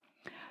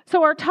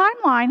So our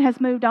timeline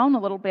has moved on a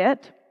little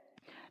bit.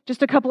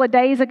 Just a couple of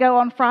days ago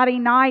on Friday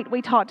night,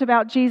 we talked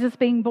about Jesus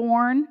being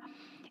born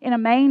in a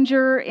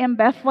manger in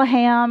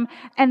Bethlehem,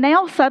 and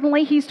now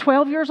suddenly he's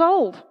 12 years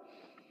old.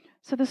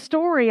 So the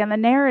story and the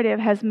narrative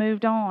has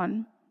moved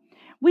on.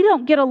 We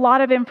don't get a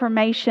lot of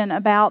information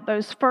about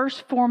those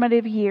first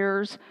formative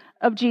years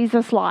of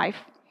Jesus' life.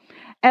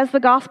 As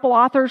the gospel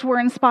authors were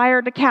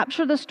inspired to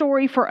capture the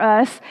story for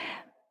us,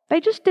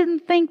 they just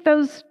didn't think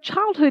those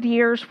childhood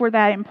years were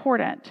that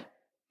important.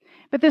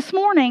 But this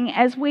morning,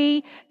 as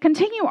we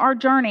continue our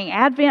journey,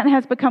 Advent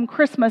has become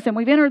Christmas, and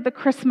we've entered the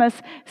Christmas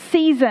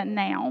season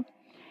now.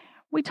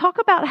 We talk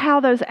about how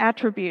those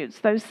attributes,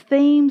 those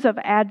themes of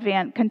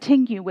Advent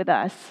continue with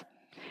us.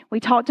 We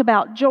talked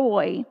about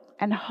joy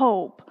and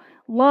hope,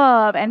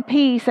 love and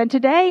peace, and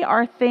today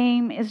our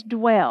theme is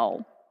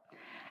dwell.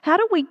 How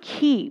do we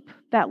keep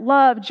that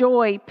love,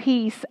 joy,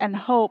 peace, and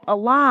hope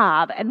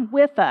alive and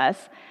with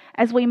us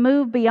as we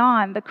move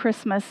beyond the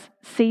Christmas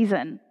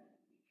season?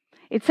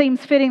 It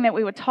seems fitting that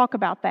we would talk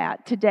about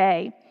that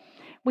today.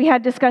 We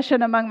had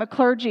discussion among the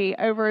clergy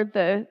over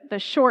the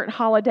short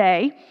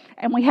holiday,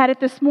 and we had it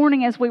this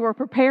morning as we were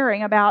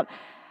preparing about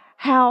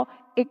how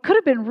it could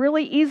have been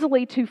really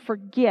easily to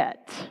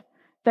forget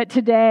that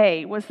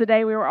today was the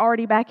day we were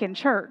already back in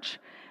church,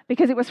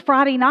 because it was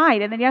Friday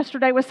night, and then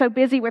yesterday was so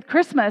busy with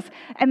Christmas,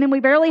 and then we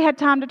barely had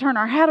time to turn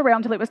our head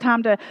around till it was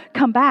time to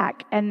come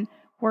back and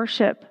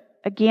worship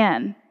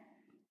again.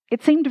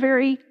 It seemed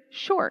very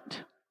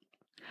short.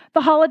 The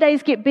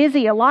holidays get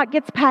busy, a lot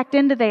gets packed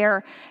into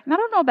there, and I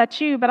don't know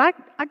about you, but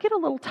I get a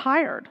little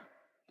tired.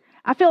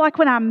 I feel like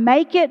when I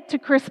make it to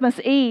Christmas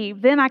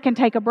Eve, then I can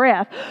take a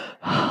breath.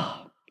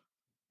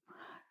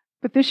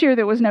 But this year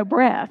there was no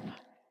breath.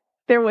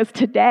 There was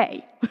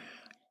today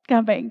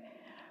coming.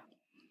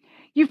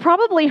 You've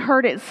probably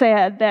heard it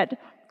said that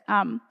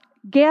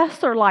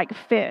guests are like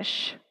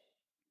fish.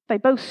 They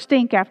both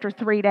stink after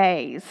 3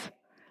 days.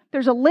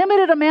 There's a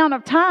limited amount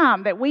of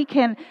time that we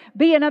can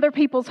be in other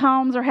people's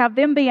homes or have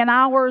them be in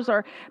ours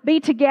or be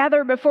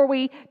together before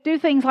we do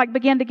things like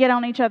begin to get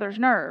on each other's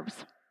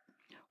nerves.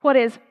 What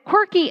is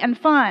quirky and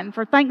fun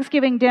for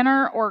Thanksgiving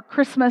dinner or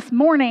Christmas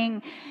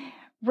morning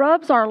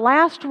rubs our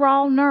last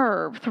raw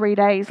nerve 3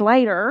 days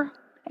later,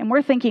 and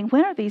we're thinking,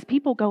 when are these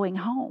people going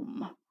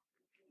home?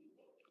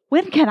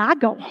 When can I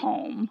go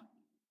home?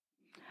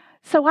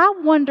 So I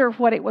wonder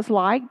what it was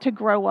like to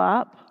grow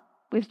up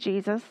with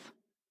Jesus.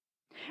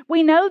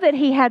 We know that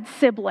he had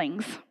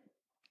siblings.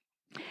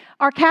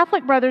 Our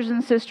Catholic brothers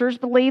and sisters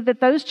believe that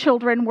those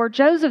children were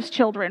Joseph's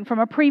children from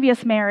a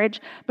previous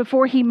marriage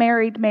before he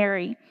married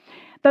Mary.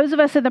 Those of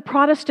us in the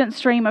Protestant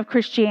stream of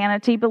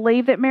Christianity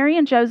believe that Mary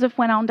and Joseph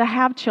went on to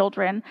have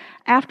children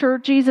after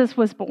Jesus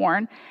was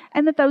born,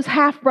 and that those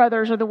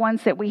half-brothers are the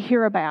ones that we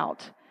hear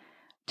about.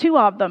 2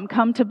 of them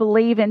come to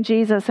believe in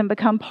Jesus and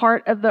become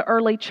part of the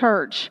early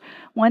church,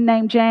 one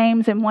named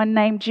James and one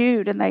named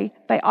Jude, and they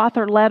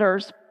author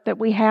letters that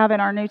we have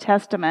in our New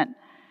Testament.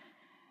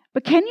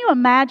 But can you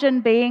imagine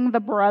being the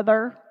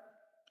brother,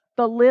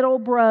 the little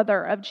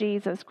brother of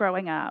Jesus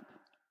growing up?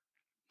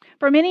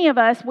 For many of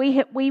us,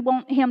 we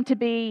want him to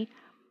be,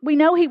 we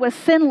know he was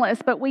sinless,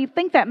 but we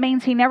think that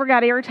means he never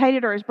got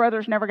irritated or his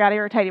brothers never got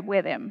irritated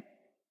with him.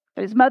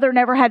 That his mother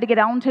never had to get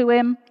on to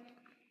him.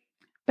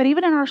 But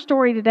even in our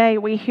story today,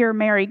 we hear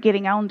Mary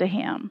getting on to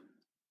him.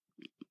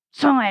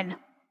 Son,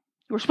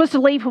 you were supposed to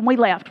leave when we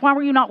left. Why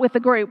were you not with the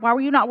group? Why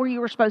were you not where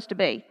you were supposed to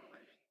be?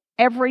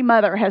 Every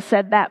mother has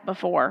said that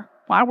before.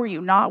 Why were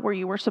you not where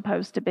you were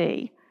supposed to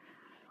be?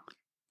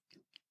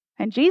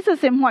 And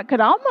Jesus, in what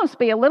could almost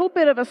be a little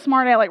bit of a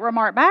smart aleck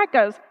remark back,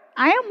 goes,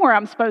 I am where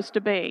I'm supposed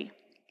to be.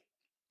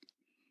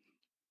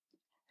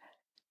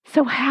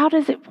 So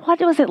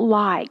what was it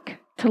like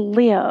to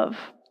live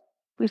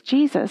with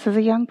Jesus as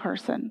a young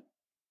person?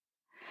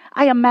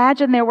 I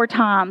imagine there were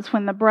times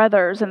when the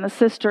brothers and the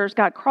sisters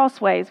got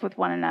crossways with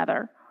one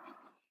another.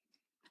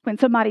 When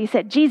somebody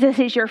said, Jesus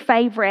is your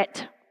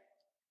favorite.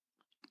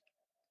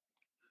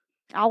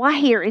 All I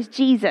hear is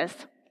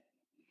Jesus.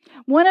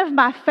 One of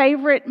my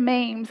favorite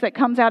memes that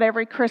comes out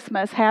every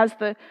Christmas has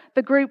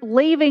the group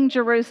leaving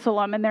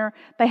Jerusalem, and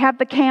they have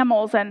the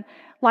camels, and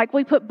like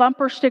we put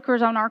bumper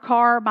stickers on our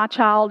car. My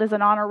child is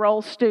an honor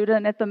roll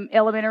student at the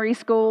elementary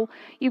school.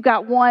 You've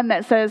got one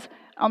that says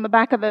on the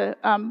back of the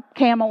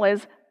camel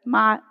is,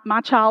 my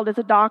child is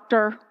a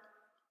doctor.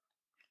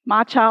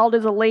 My child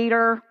is a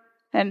leader.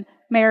 And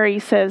Mary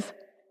says,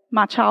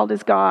 my child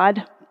is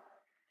God.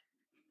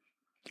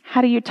 How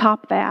do you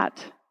top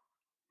that?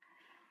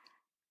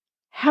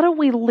 How do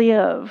we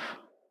live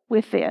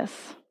with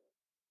this?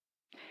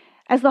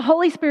 As the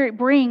Holy Spirit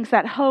brings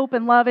that hope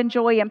and love and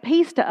joy and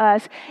peace to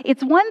us,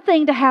 it's one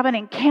thing to have an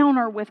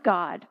encounter with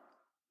God,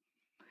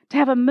 to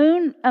have a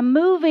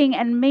moving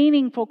and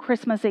meaningful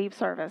Christmas Eve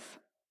service,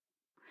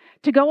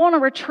 to go on a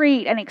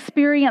retreat and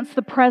experience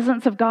the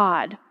presence of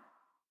God,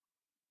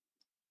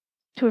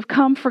 to have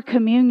come for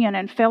communion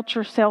and felt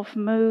yourself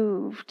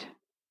moved.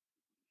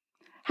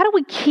 How do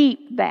we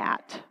keep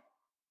that?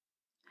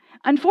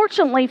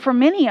 Unfortunately, for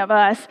many of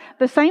us,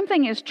 the same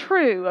thing is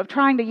true of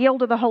trying to yield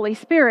to the Holy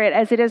Spirit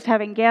as it is to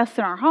having guests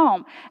in our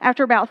home.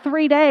 After about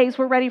 3 days,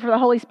 we're ready for the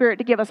Holy Spirit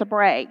to give us a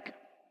break.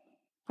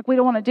 Like, we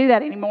don't want to do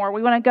that anymore.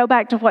 We want to go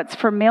back to what's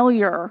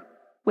familiar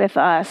with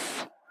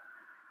us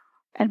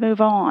and move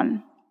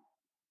on.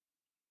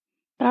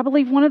 But I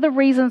believe one of the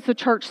reasons the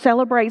church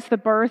celebrates the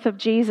birth of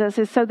Jesus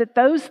is so that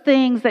those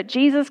things that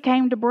Jesus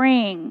came to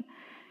bring,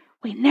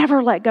 we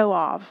never let go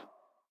of,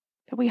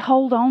 that we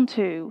hold on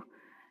to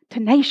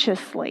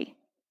tenaciously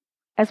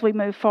as we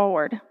move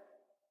forward.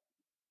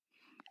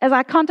 As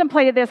I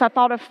contemplated this, I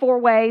thought of 4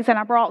 ways, and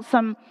I brought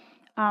some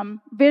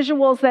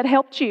visuals that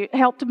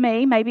helped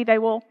me. Maybe they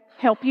will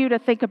help you to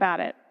think about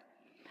it.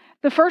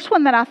 The first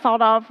one that I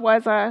thought of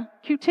was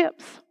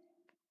Q-tips.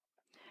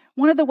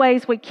 One of the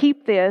ways we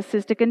keep this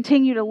is to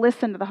continue to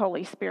listen to the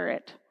Holy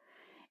Spirit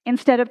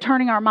instead of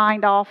turning our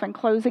mind off and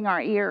closing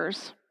our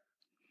ears.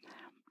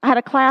 I had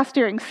a class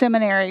during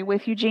seminary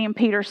with Eugene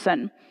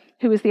Peterson,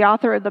 who is the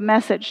author of the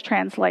Message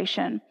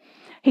translation.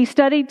 He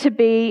studied to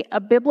be a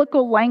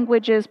biblical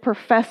languages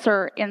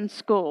professor in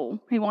school.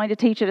 He wanted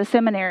to teach at a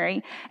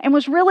seminary and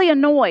was really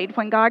annoyed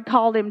when God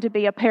called him to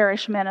be a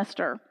parish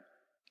minister.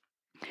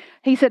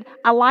 He said,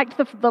 I liked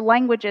the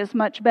languages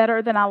much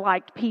better than I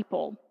liked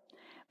people.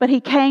 But he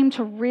came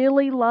to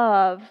really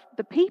love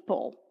the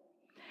people.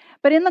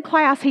 But in the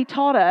class, he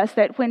taught us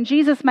that when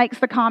Jesus makes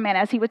the comment,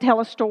 as he would tell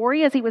a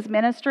story as he was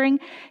ministering,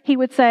 he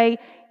would say,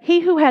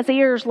 "He who has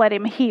ears, let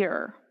him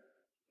hear."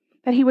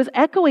 That he was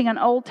echoing an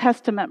Old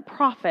Testament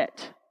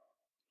prophet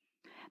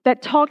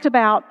that talked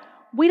about,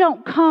 we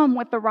don't come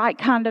with the right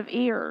kind of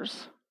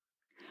ears.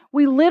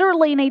 We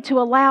literally need to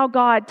allow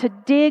God to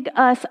dig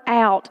us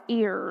out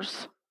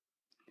ears.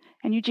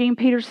 And Eugene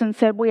Peterson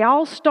said, we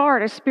all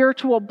start as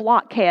spiritual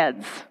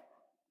blockheads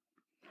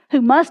who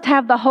must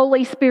have the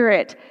Holy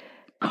Spirit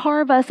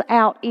carve us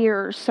out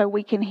ears so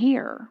we can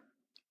hear.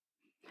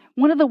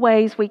 One of the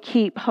ways we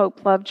keep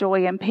hope, love,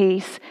 joy, and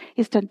peace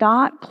is to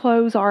not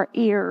close our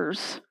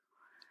ears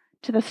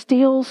to the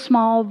still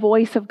small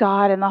voice of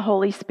God and the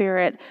Holy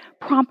Spirit,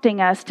 prompting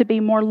us to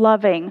be more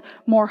loving,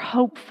 more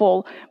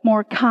hopeful,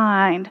 more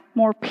kind,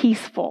 more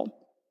peaceful.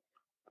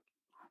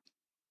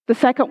 The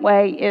second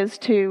way is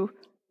to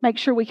make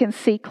sure we can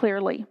see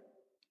clearly.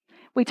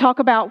 We talk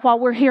about while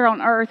we're here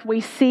on earth, we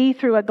see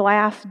through a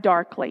glass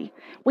darkly.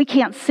 We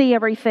can't see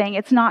everything.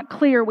 It's not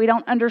clear. We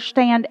don't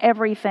understand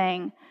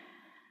everything.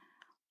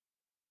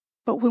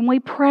 But when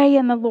we pray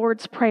in the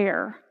Lord's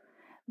Prayer,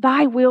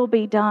 thy will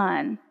be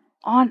done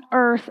on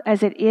earth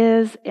as it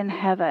is in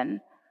heaven.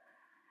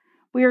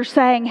 We are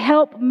saying,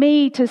 help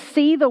me to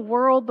see the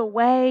world the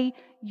way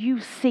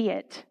you see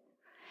it.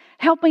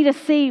 Help me to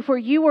see where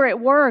you are at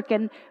work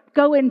and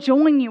go and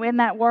join you in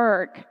that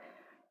work.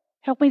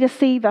 Help me to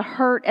see the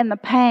hurt and the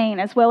pain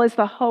as well as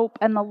the hope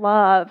and the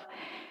love.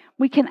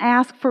 We can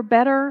ask for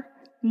better,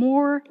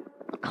 more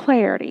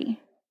clarity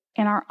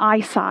in our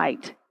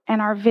eyesight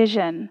and our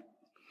vision.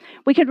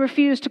 We could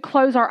refuse to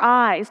close our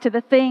eyes to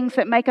the things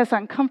that make us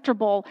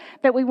uncomfortable,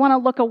 that we want to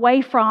look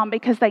away from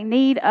because they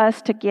need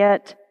us to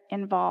get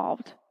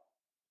involved.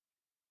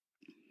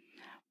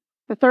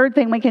 The third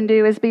thing we can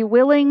do is be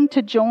willing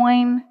to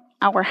join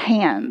our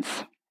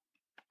hands.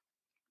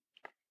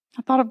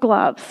 I thought of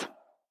gloves.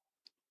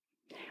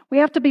 We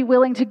have to be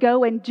willing to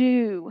go and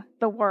do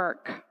the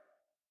work.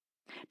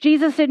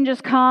 Jesus didn't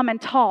just come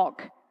and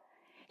talk.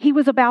 He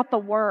was about the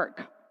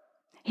work.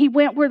 He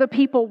went where the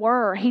people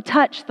were. He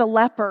touched the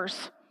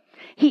lepers.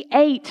 He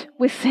ate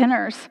with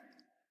sinners.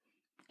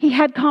 He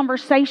had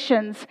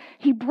conversations.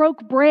 He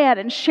broke bread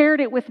and shared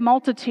it with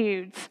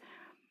multitudes.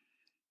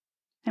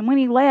 And when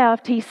he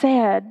left, he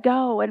said,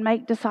 go and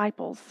make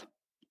disciples,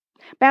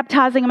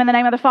 baptizing them in the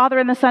name of the Father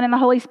and the Son and the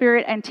Holy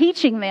Spirit, and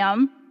teaching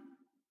them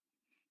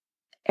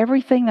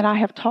everything that I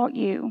have taught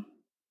you,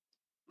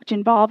 which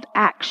involved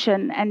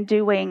action and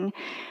doing.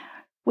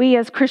 We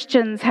as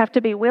Christians have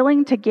to be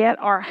willing to get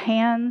our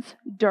hands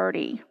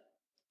dirty,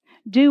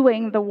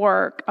 doing the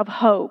work of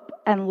hope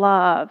and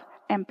love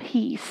and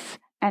peace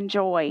and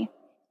joy.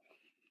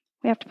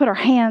 We have to put our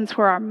hands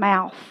where our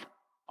mouth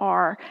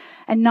are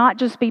and not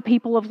just be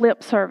people of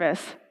lip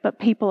service, but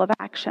people of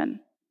action.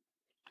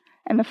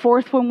 And the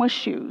fourth one was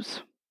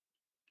shoes,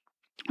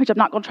 which I'm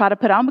not going to try to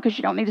put on because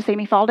you don't need to see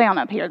me fall down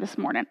up here this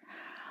morning.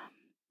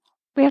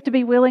 We have to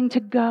be willing to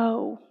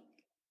go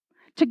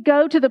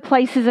to the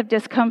places of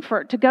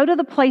discomfort, to go to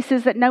the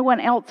places that no one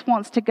else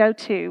wants to go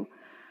to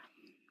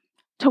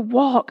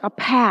walk a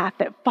path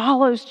that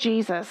follows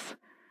Jesus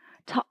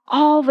to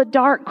all the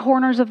dark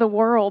corners of the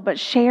world, but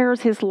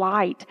shares his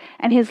light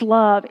and his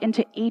love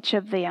into each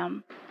of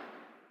them.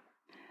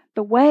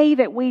 The way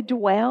that we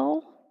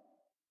dwell,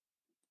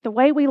 the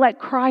way we let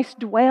Christ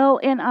dwell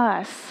in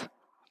us,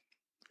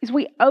 is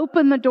we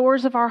open the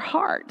doors of our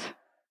heart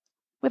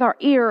with our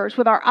ears,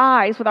 with our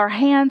eyes, with our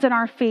hands and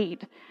our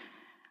feet,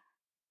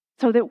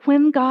 so that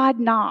when God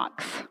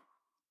knocks,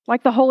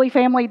 like the Holy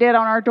Family did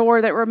on our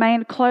door that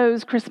remained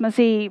closed Christmas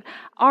Eve,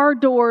 our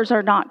doors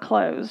are not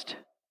closed.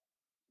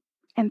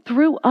 And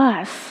through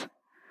us,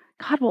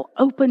 God will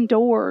open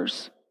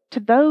doors to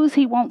those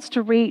he wants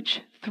to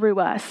reach through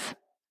us,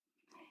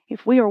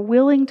 if we are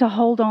willing to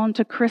hold on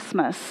to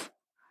Christmas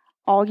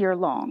all year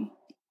long.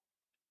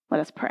 Let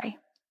us pray.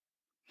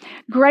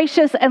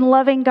 Gracious and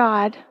loving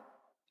God,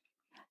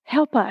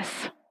 help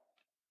us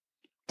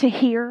to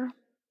hear.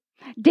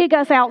 Dig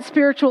us out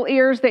spiritual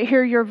ears that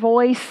hear your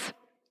voice.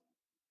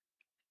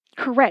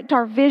 Correct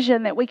our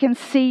vision that we can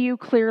see you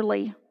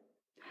clearly.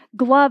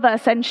 Glove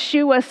us and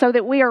shoe us so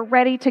that we are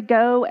ready to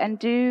go and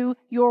do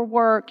your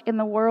work in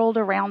the world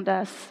around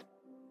us.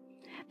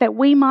 That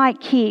we might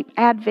keep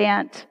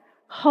Advent,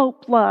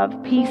 hope,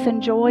 love, peace,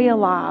 and joy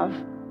alive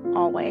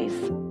always.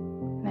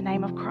 In the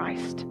name of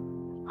Christ,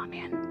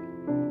 amen.